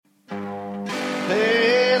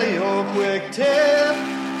quick tip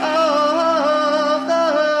of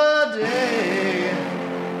the day.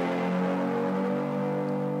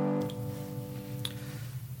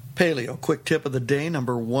 Paleo quick tip of the day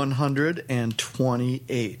number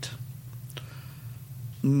 128.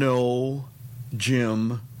 No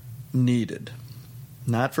gym needed.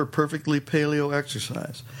 Not for perfectly paleo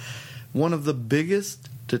exercise. One of the biggest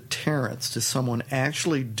deterrents to someone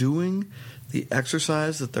actually doing the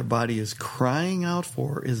exercise that their body is crying out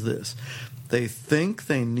for is this. They think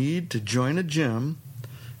they need to join a gym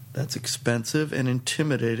that's expensive and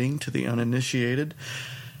intimidating to the uninitiated,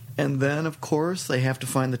 and then, of course, they have to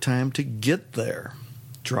find the time to get there.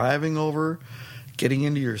 Driving over, getting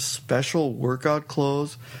into your special workout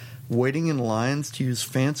clothes, waiting in lines to use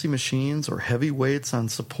fancy machines or heavy weights on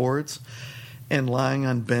supports, and lying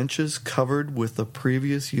on benches covered with the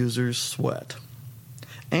previous user's sweat.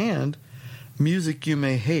 And music you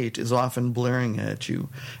may hate is often blaring at you,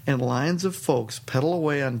 and lines of folks pedal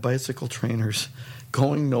away on bicycle trainers,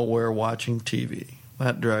 going nowhere watching TV.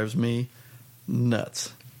 That drives me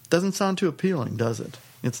nuts. Doesn't sound too appealing, does it?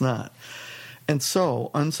 It's not. And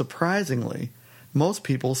so, unsurprisingly, most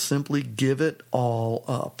people simply give it all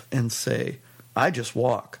up and say, I just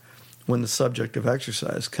walk, when the subject of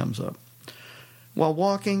exercise comes up. While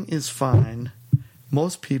walking is fine,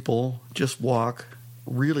 most people just walk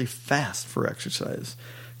really fast for exercise.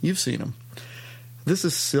 You've seen them. This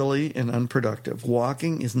is silly and unproductive.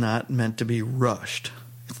 Walking is not meant to be rushed.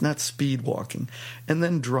 It's not speed walking. And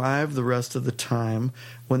then drive the rest of the time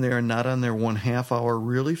when they are not on their 1/2 hour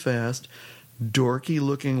really fast, dorky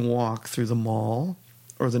looking walk through the mall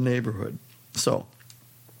or the neighborhood. So,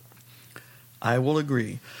 I will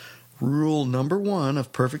agree. Rule number 1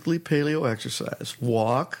 of perfectly paleo exercise: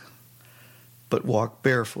 walk, but walk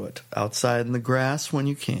barefoot, outside in the grass when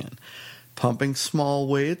you can. Pumping small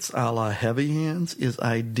weights a la heavy hands is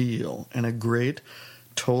ideal, and a great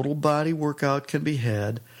total body workout can be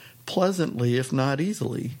had pleasantly, if not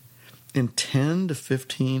easily, in 10 to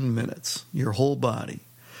 15 minutes, your whole body.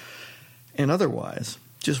 And otherwise,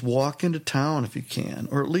 just walk into town if you can,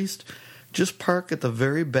 or at least just park at the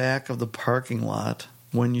very back of the parking lot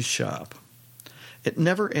when you shop. It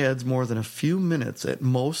never adds more than a few minutes at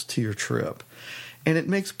most to your trip, and it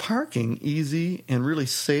makes parking easy and really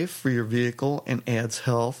safe for your vehicle and adds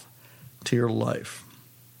health to your life.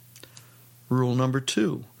 Rule number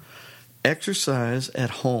 2, exercise at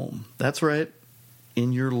home. That's right,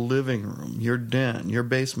 in your living room, your den, your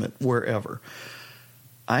basement, wherever.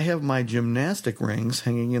 I have my gymnastic rings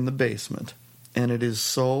hanging in the basement, and it is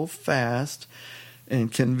so fast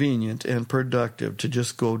and convenient and productive to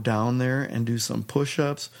just go down there and do some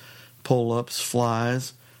push-ups, pull-ups,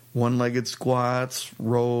 flies, one-legged squats,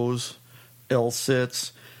 rows,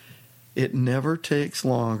 L-sits. It never takes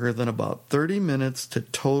longer than about 30 minutes to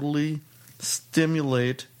totally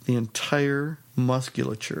stimulate the entire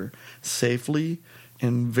musculature safely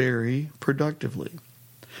and very productively.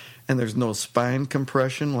 And there's no spine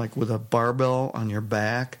compression like with a barbell on your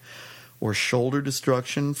back, or shoulder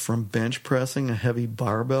destruction from bench pressing a heavy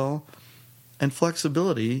barbell. And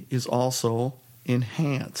flexibility is also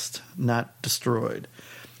enhanced, not destroyed.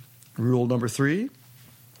 Rule number 3,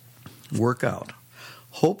 work out.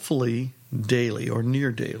 Hopefully daily or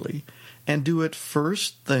near daily, and do it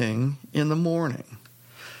first thing in the morning.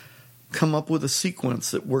 Come up with a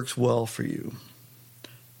sequence that works well for you.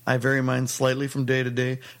 I vary mine slightly from day to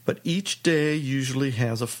day, but each day usually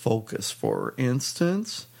has a focus. For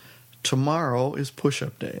instance, tomorrow is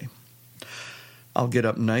push-up day. I'll get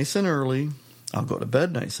up nice and early. I'll go to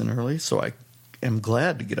bed nice and early, so I am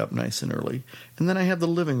glad to get up nice and early. And then I have the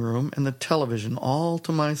living room and the television all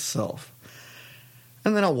to myself.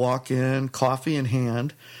 And then I'll walk in, coffee in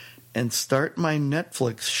hand, and start my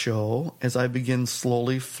Netflix show as I begin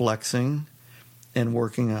slowly flexing and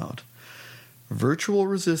working out. Virtual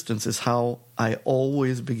resistance is how I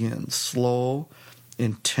always begin. Slow,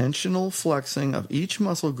 intentional flexing of each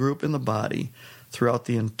muscle group in the body throughout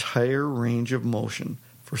the entire range of motion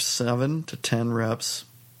for 7 to 10 reps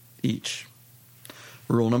each.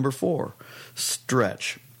 Rule number 4,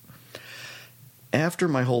 stretch. After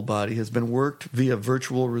my whole body has been worked via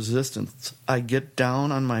virtual resistance, I get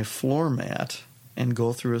down on my floor mat and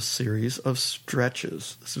go through a series of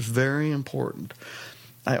stretches. This is very important.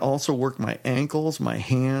 I also work my ankles, my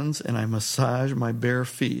hands, and I massage my bare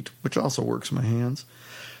feet, which also works my hands.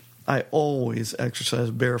 I always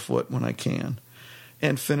exercise barefoot when I can,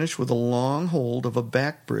 and finish with a long hold of a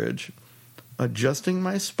back bridge, adjusting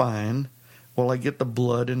my spine while I get the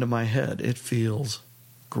blood into my head. It feels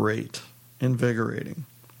great, invigorating.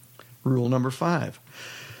 Rule number 5,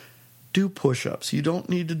 Do push-ups. You don't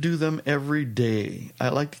need to do them every day. I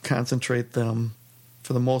like to concentrate them,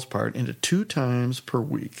 for the most part, into 2 times per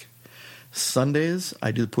week. Sundays,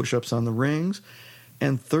 I do push-ups on the rings,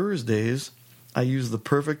 and Thursdays, I use the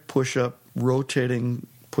perfect push-up, rotating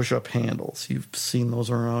push-up handles. You've seen those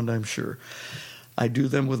around, I'm sure. I do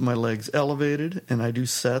them with my legs elevated, and I do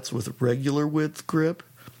sets with regular width grip,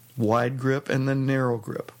 wide grip, and then narrow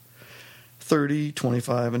grip. 30,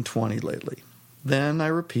 25, and 20 lately. Then I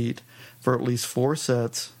repeat for at least 4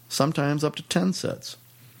 sets, sometimes up to 10 sets.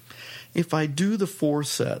 If I do the 4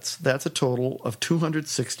 sets, that's a total of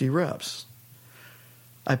 260 reps.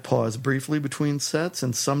 I pause briefly between sets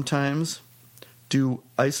and sometimes do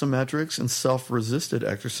isometrics and self-resisted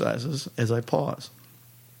exercises as I pause.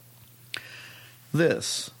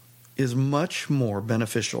 This is much more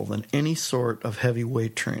beneficial than any sort of heavy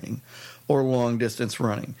weight training or long-distance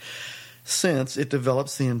running, since it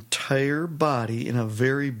develops the entire body in a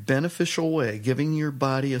very beneficial way, giving your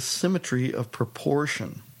body a symmetry of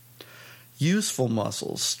proportion. Useful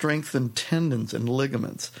muscles strengthen tendons and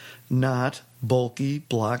ligaments, not bulky,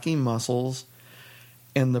 blocky muscles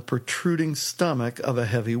and the protruding stomach of a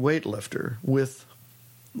heavy weightlifter with,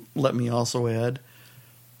 let me also add,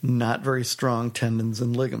 not very strong tendons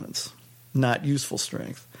and ligaments. Not useful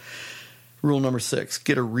strength. Rule number 6,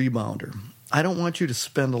 get a rebounder. I don't want you to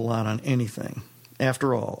spend a lot on anything.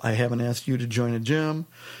 After all, I haven't asked you to join a gym,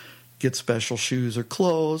 get special shoes or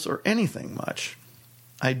clothes, or anything much.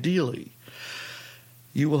 Ideally,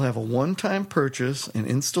 you will have a one-time purchase and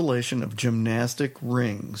installation of gymnastic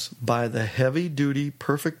rings. Buy the heavy-duty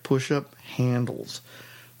perfect push-up handles.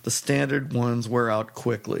 The standard ones wear out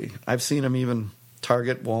quickly. I've seen them even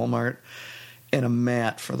Target, Walmart, and a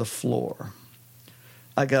mat for the floor.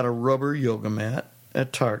 I got a rubber yoga mat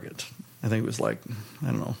at Target. I think it was like,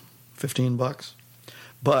 $15.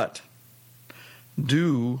 But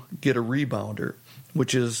do get a rebounder,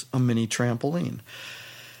 which is a mini trampoline.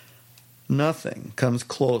 Nothing comes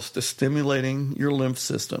close to stimulating your lymph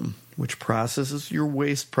system, which processes your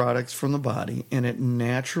waste products from the body, and it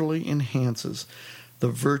naturally enhances the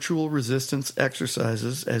virtual resistance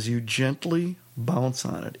exercises as you gently bounce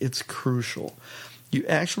on it. It's crucial. You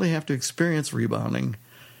actually have to experience rebounding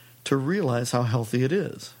to realize how healthy it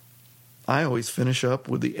is. I always finish up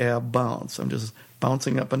with the ab bounce. I'm just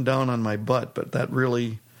bouncing up and down on my butt, but that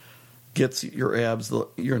really gets your abs,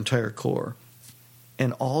 your entire core.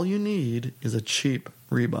 And all you need is a cheap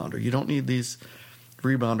rebounder. You don't need these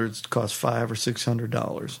rebounders that cost $500 or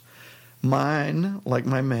 $600. Mine, like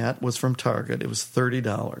my mat, was from Target. It was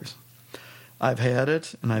 $30. I've had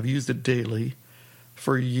it, and I've used it daily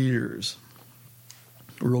for years.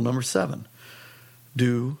 Rule number 7,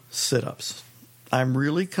 do sit-ups. I'm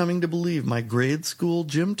really coming to believe my grade school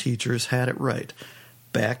gym teachers had it right.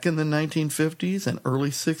 Back in the 1950s and early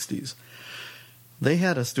 60s, they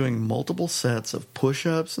had us doing multiple sets of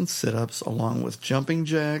push-ups and sit-ups along with jumping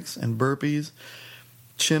jacks and burpees,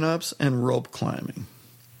 chin-ups, and rope climbing.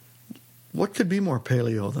 What could be more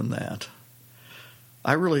paleo than that?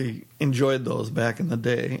 I really enjoyed those back in the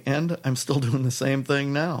day, and I'm still doing the same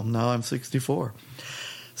thing now. Now I'm 64.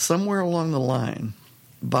 Somewhere along the line,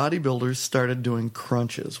 bodybuilders started doing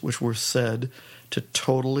crunches, which were said to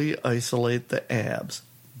totally isolate the abs.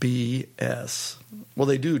 BS. Well,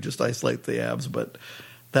 they do just isolate the abs, but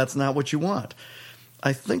that's not what you want.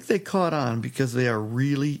 I think they caught on because they are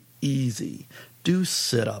really easy. Do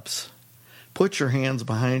sit-ups. Put your hands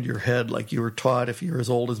behind your head like you were taught if you're as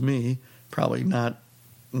old as me. Probably not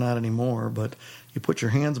anymore, but you put your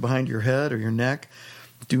hands behind your head or your neck.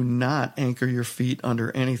 Do not anchor your feet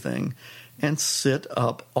under anything, and sit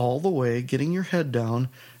up all the way, getting your head down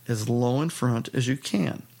as low in front as you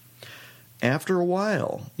can. After a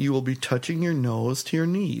while, you will be touching your nose to your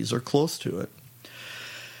knees or close to it.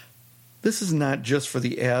 This is not just for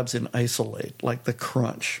the abs in isolate, like the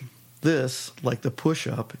crunch. This, like the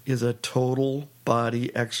push-up, is a total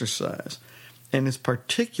body exercise and is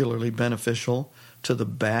particularly beneficial to the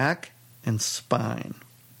back and spine.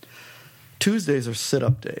 Tuesdays are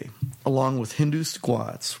sit-up day, along with Hindu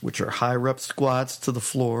squats, which are high-rep squats to the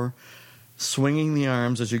floor, swinging the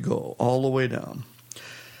arms as you go all the way down.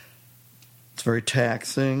 It's very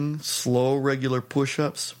taxing, slow, regular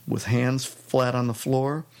push-ups with hands flat on the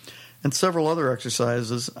floor, and several other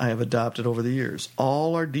exercises I have adopted over the years.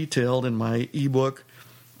 All are detailed in my ebook,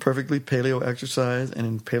 Perfectly Paleo Exercise, and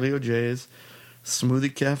in Paleo J's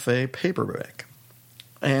Smoothie Cafe paperback.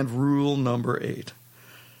 And rule number 8,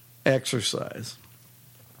 exercise.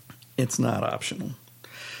 It's not optional.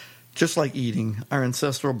 Just like eating, our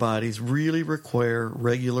ancestral bodies really require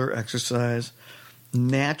regular exercise,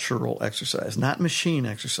 natural exercise, not machine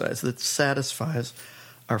exercise that satisfies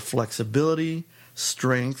our flexibility,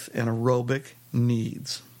 strength, and aerobic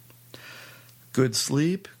needs. Good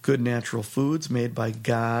sleep, good natural foods made by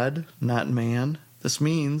God, not man. This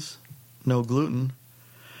means no gluten.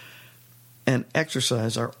 And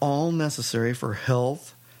exercise are all necessary for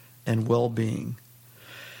health and well-being.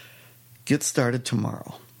 Get started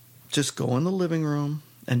tomorrow. Just go in the living room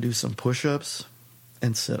and do some push-ups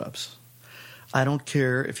and sit-ups. I don't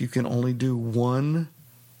care if you can only do one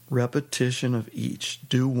repetition of each.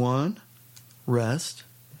 Do one, rest,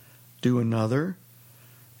 do another,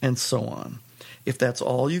 and so on. If that's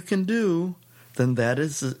all you can do, then that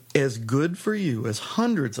is as good for you as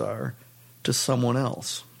hundreds are to someone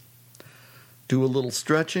else. Do a little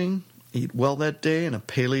stretching, eat well that day in a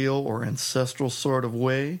paleo or ancestral sort of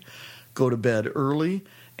way, go to bed early,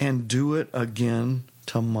 and do it again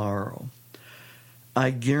tomorrow. I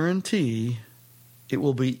guarantee it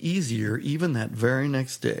will be easier even that very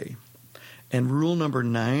next day. And rule number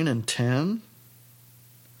 9 and 10,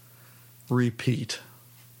 repeat.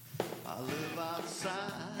 I live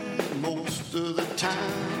outside most of the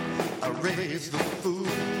time. I raise the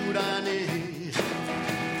food I need.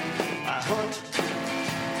 I hunt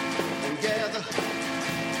and gather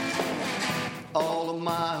all of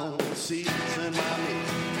my own seeds and my meat.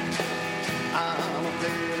 I'm a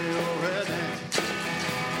paleo redneck.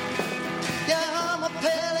 Yeah, I'm a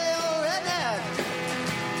paleo redneck.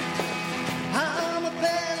 I'm a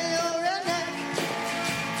paleo redneck.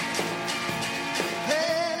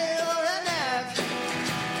 Paleo redneck.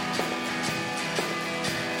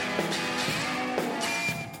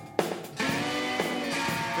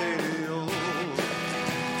 Paleo.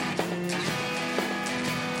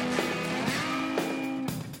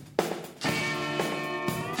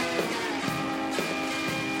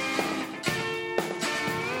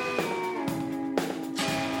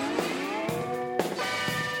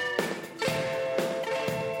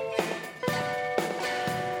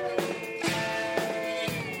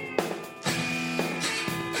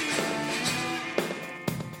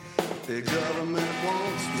 The government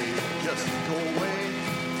wants me just to go away,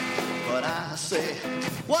 but I say,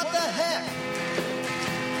 what the heck?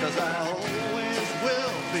 'Cause I always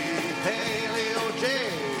will be Paleo J,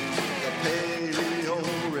 the paleo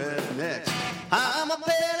redneck. I'm a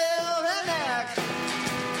paleo redneck.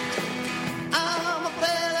 I'm a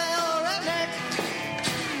paleo redneck.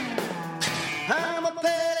 I'm a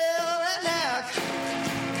paleo redneck.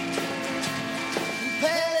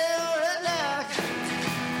 Paleo redneck.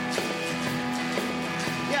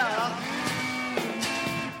 Yeah.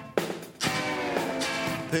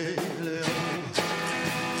 Paleo.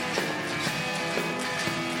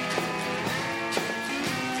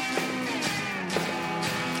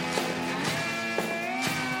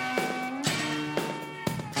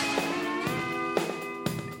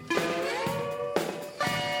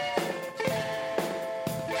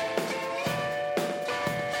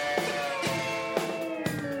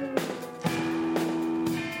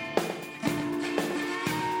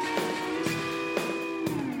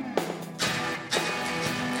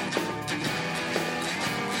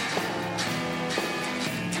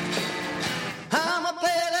 I'm a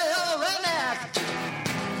paleo redneck.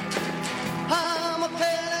 I'm a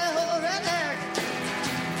paleo redneck.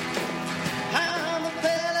 I'm a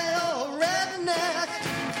paleo redneck.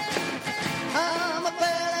 I'm a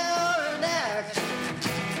paleo redneck.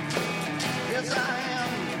 Yes, I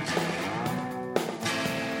am.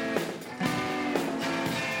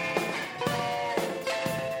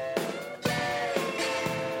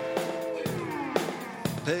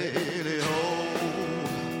 Paleo.